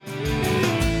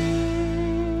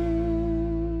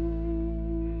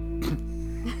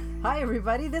Hi,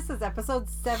 everybody. This is episode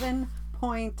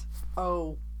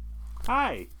 7.0.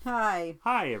 Hi. Hi.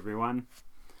 Hi, everyone.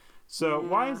 So,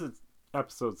 why is it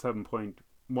episode 7.1?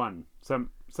 7.1.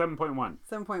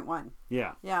 7.1.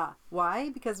 Yeah. Yeah.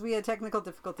 Why? Because we had technical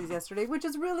difficulties yesterday, which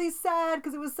is really sad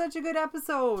because it was such a good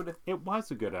episode. It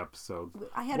was a good episode.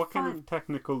 I had what fun. kind of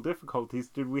technical difficulties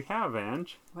did we have,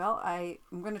 Ange? Well, I'm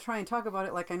going to try and talk about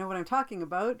it like I know what I'm talking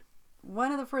about.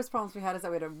 One of the first problems we had is that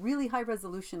we had a really high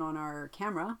resolution on our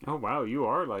camera. Oh, wow. You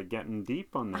are, getting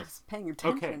deep on I this. was paying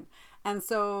attention. Okay. And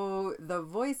so the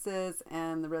voices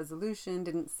and the resolution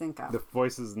didn't sync up. The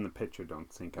voices in the picture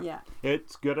don't sync up. Yeah.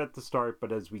 It's good at the start,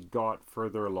 but as we got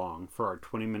further along for our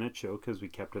 20-minute show, because we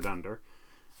kept it under,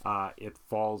 it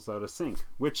falls out of sync,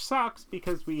 which sucks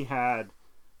because we had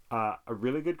a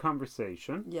really good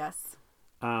conversation. Yes.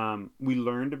 We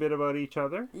learned a bit about each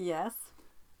other. Yes.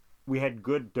 We had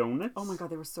good donuts. Oh my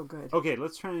God, they were so good. Okay,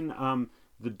 let's try and...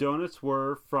 the donuts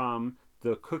were from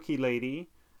the cookie lady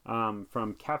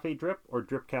from Cafe Drip or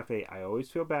Drip Cafe. I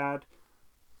always feel bad.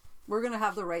 We're going to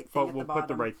have the right thing But at the we'll bottom. put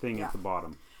the right thing at the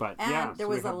bottom. But and yeah, there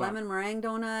was a lemon meringue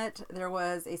donut. There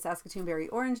was a Saskatoon berry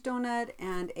orange donut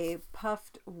and a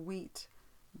puffed wheat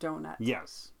donut.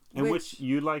 Yes. And which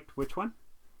you liked which one?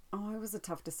 Oh, it was a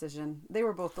tough decision. They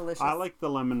were both delicious. I liked the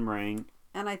lemon meringue.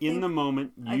 And I think in the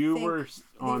moment you were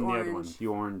on the other one, the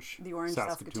orange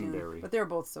Saskatoon berry. But they're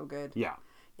both so good. Yeah.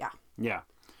 Yeah. Yeah.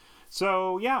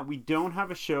 So yeah, we don't have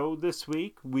a show this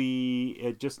week.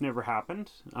 It just never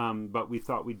happened. But we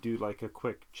thought we'd do like a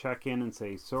quick check-in and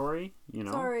say sorry,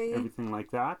 sorry. Everything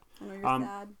like that. I know you're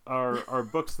sad. Our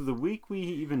books of the week, we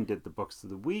even did the books of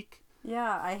the week.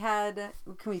 Yeah, I had.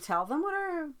 Can we tell them what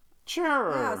our?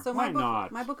 Sure. Yeah, so why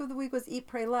not? My book of the week was Eat,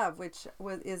 Pray, Love, which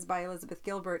is by Elizabeth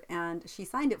Gilbert, and she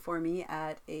signed it for me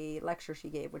at a lecture she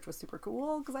gave, which was super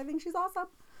cool because I think she's awesome.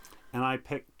 And I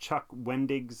picked Chuck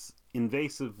Wendig's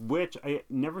Invasive, which I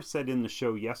never said in the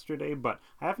show yesterday, but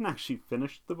I haven't actually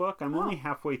finished the book. I'm only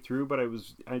halfway through, but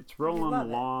it's rolling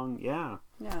along. Yeah.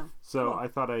 Yeah. So cool. I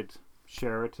thought I'd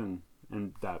share it and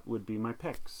that would be my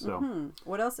pick. So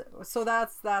what else? So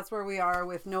that's where we are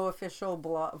with no official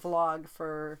vlog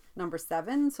for number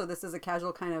 7. So this is a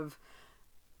casual kind of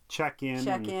check in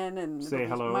and say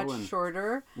hello. Much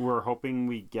shorter. We're hoping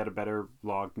we get a better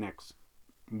vlog next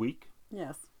week.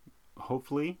 Yes.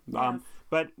 Hopefully. Yes.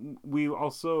 But we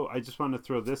also, I just want to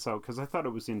throw this out because I thought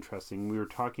it was interesting. We were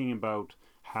talking about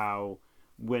how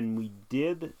when we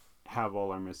did have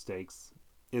all our mistakes,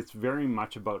 it's very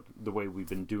much about the way we've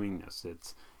been doing this.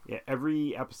 It's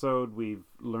every episode we've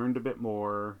learned a bit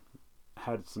more,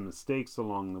 had some mistakes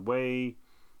along the way.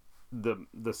 The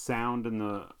sound and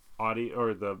the audio,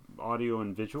 or the audio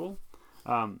and visual,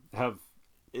 have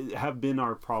been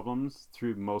our problems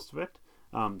through most of it.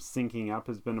 Syncing up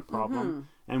has been a problem,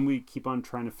 and we keep on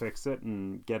trying to fix it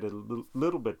and get it a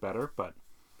little bit better. But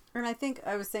and I think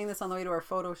I was saying this on the way to our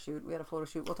photo shoot. We had a photo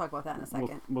shoot. We'll talk about that in a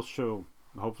second. We'll show.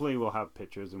 Hopefully we'll have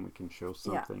pictures and we can show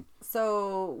something. Yeah.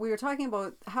 So we were talking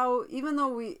about how even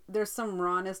though there's some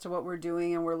rawness to what we're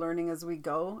doing and we're learning as we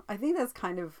go, I think that's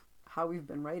kind of how we've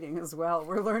been writing as well.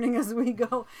 We're learning as we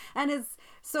go. And it's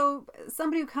so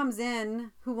somebody who comes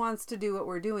in who wants to do what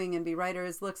we're doing and be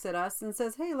writers looks at us and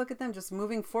says, hey, look at them just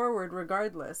moving forward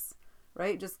regardless,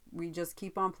 right? We just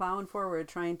keep on plowing forward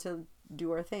trying to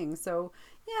do our thing. So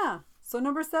yeah. So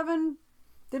number 7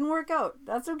 didn't work out.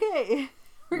 That's okay.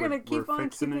 We're going to keep on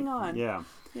keeping on. Yeah.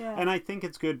 And I think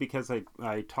it's good because I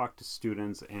talk to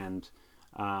students, and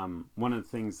one of the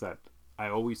things that I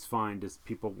always find is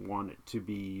people want it to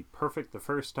be perfect the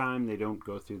first time. They don't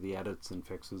go through the edits and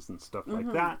fixes and stuff like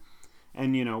that.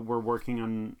 And, we're working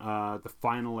on the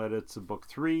final edits of book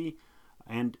 3,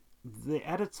 and the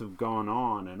edits have gone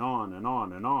on and on and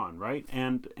on and on, right?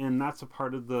 And that's a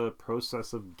part of the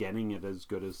process of getting it as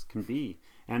good as can be.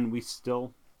 And we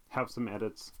still have some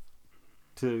edits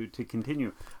to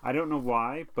continue. I don't know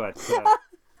why, but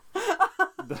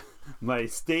my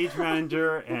stage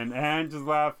manager and Ange is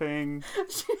laughing.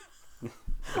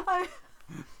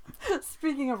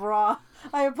 Speaking of raw,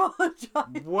 I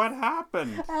apologize. What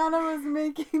happened?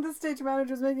 The stage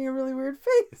manager was making a really weird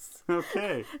face.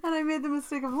 Okay. And I made the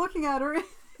mistake of looking at her in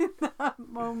that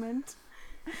moment.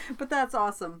 But that's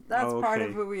awesome. That's part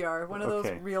of who we are. One of those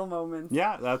real moments.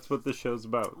 Yeah, that's what the show's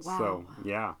about. Wow. So,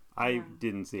 yeah. I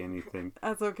didn't see anything.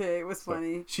 That's okay. It was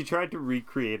funny. She tried to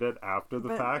recreate it after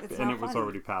the fact, and it was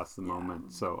already past the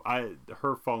moment. So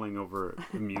her falling over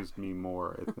amused me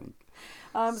more, I think.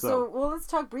 Let's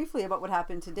talk briefly about what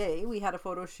happened today. We had a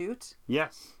photo shoot.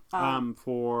 Yes.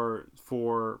 For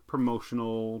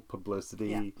promotional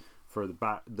publicity, for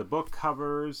the book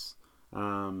covers.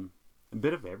 a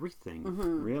bit of everything,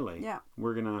 really. Yeah.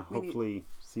 We're going to hopefully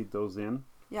seed those in.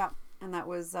 Yeah. And that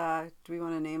was, do we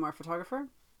want to name our photographer?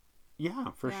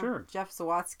 Yeah, for sure. Jeff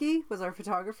Zawatsky was our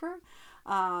photographer.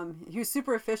 He was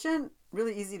super efficient,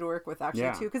 really easy to work with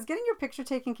actually too, because getting your picture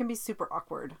taken can be super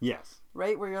awkward. Yes.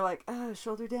 Right? Where you're like, oh,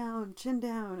 shoulder down, chin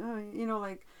down, you know,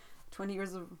 like 20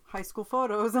 years of high school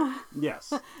photos.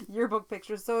 Yes. Yearbook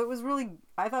pictures. So it was really,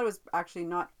 I thought it was actually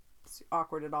not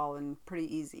awkward at all and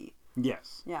pretty easy.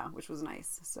 Yes. Yeah, which was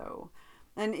nice. So,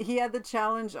 and he had the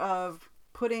challenge of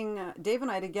putting Dave and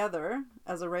I together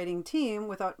as a writing team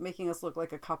without making us look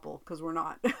like a couple, because we're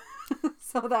not.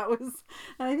 So that was,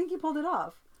 and I think he pulled it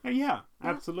off. Yeah,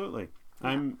 absolutely. Yeah.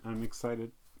 I'm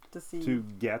excited to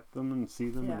get them and see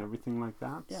them and everything like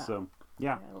that. Yeah. So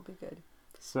yeah, it'll be good.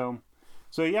 So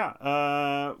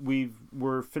yeah,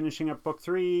 we're finishing up book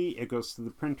 3. It goes to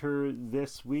the printer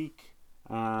this week.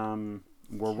 We're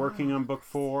working on book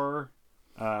 4.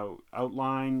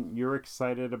 Outline. You're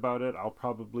excited about it. I'll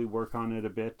probably work on it a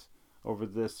bit over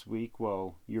this week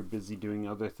while you're busy doing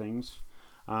other things.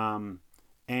 We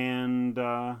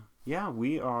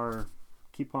are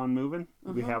keep on moving.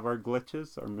 We have our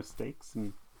glitches, our mistakes,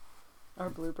 and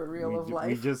our blooper reel of life.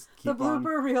 We just keep the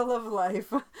blooper reel of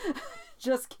life.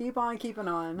 Just keep on keeping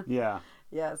on. Yeah.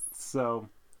 Yes. So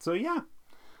yeah.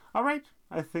 All right.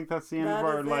 I think that's the end of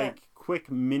our quick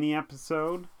mini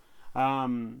episode.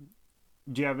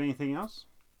 Do you have anything else?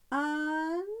 No,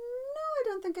 I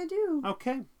don't think I do.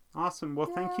 Okay. Awesome.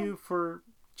 Well, thank you for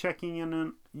checking in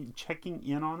on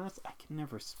us. I can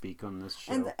never speak on this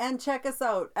show. And check us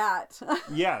out at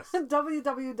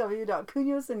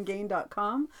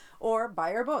www.cunosandgain.com or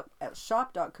buy our book at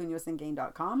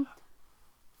shop.cunosandgain.com.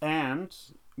 And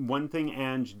one thing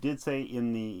Ange did say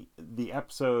in the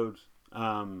episode,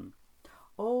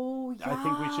 oh, yeah. I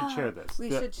think we should share this.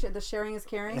 We should share. The sharing is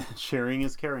caring. Sharing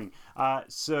is caring.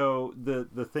 So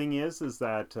the thing is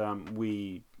that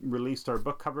we released our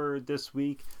book cover this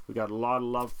week. We got a lot of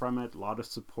love from it, a lot of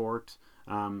support,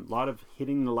 a lot of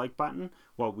hitting the like button.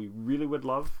 What we really would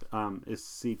love is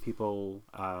see people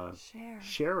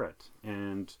share it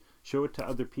and show it to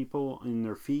other people in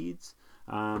their feeds,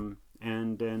 and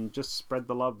then just spread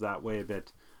the love that way a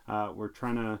bit. We're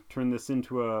trying to turn this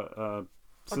into a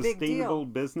sustainable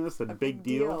business, a big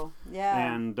deal. Yeah.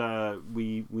 And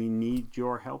we need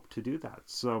your help to do that.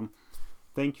 So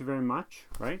thank you very much,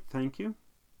 right? Thank you.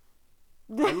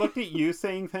 I looked at you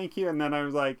saying thank you, and then I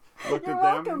was like, looked You're at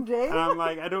them, welcome, Dave. and I'm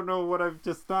like, I don't know what I've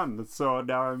just done. So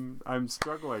now I'm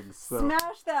struggling. So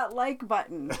smash that like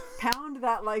button, pound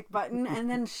that like button, and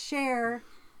then share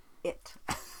it.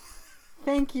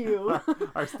 Thank you.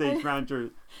 Our stage manager.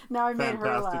 Now I made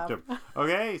her laugh. Tip.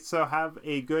 Okay, so have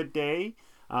a good day.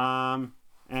 And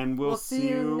we'll see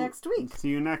you next week. See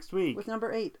you next week. With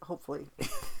number 8, hopefully.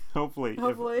 Hopefully.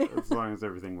 As long as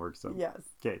everything works out. Yes.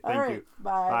 Okay, thank you.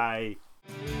 Bye. Bye.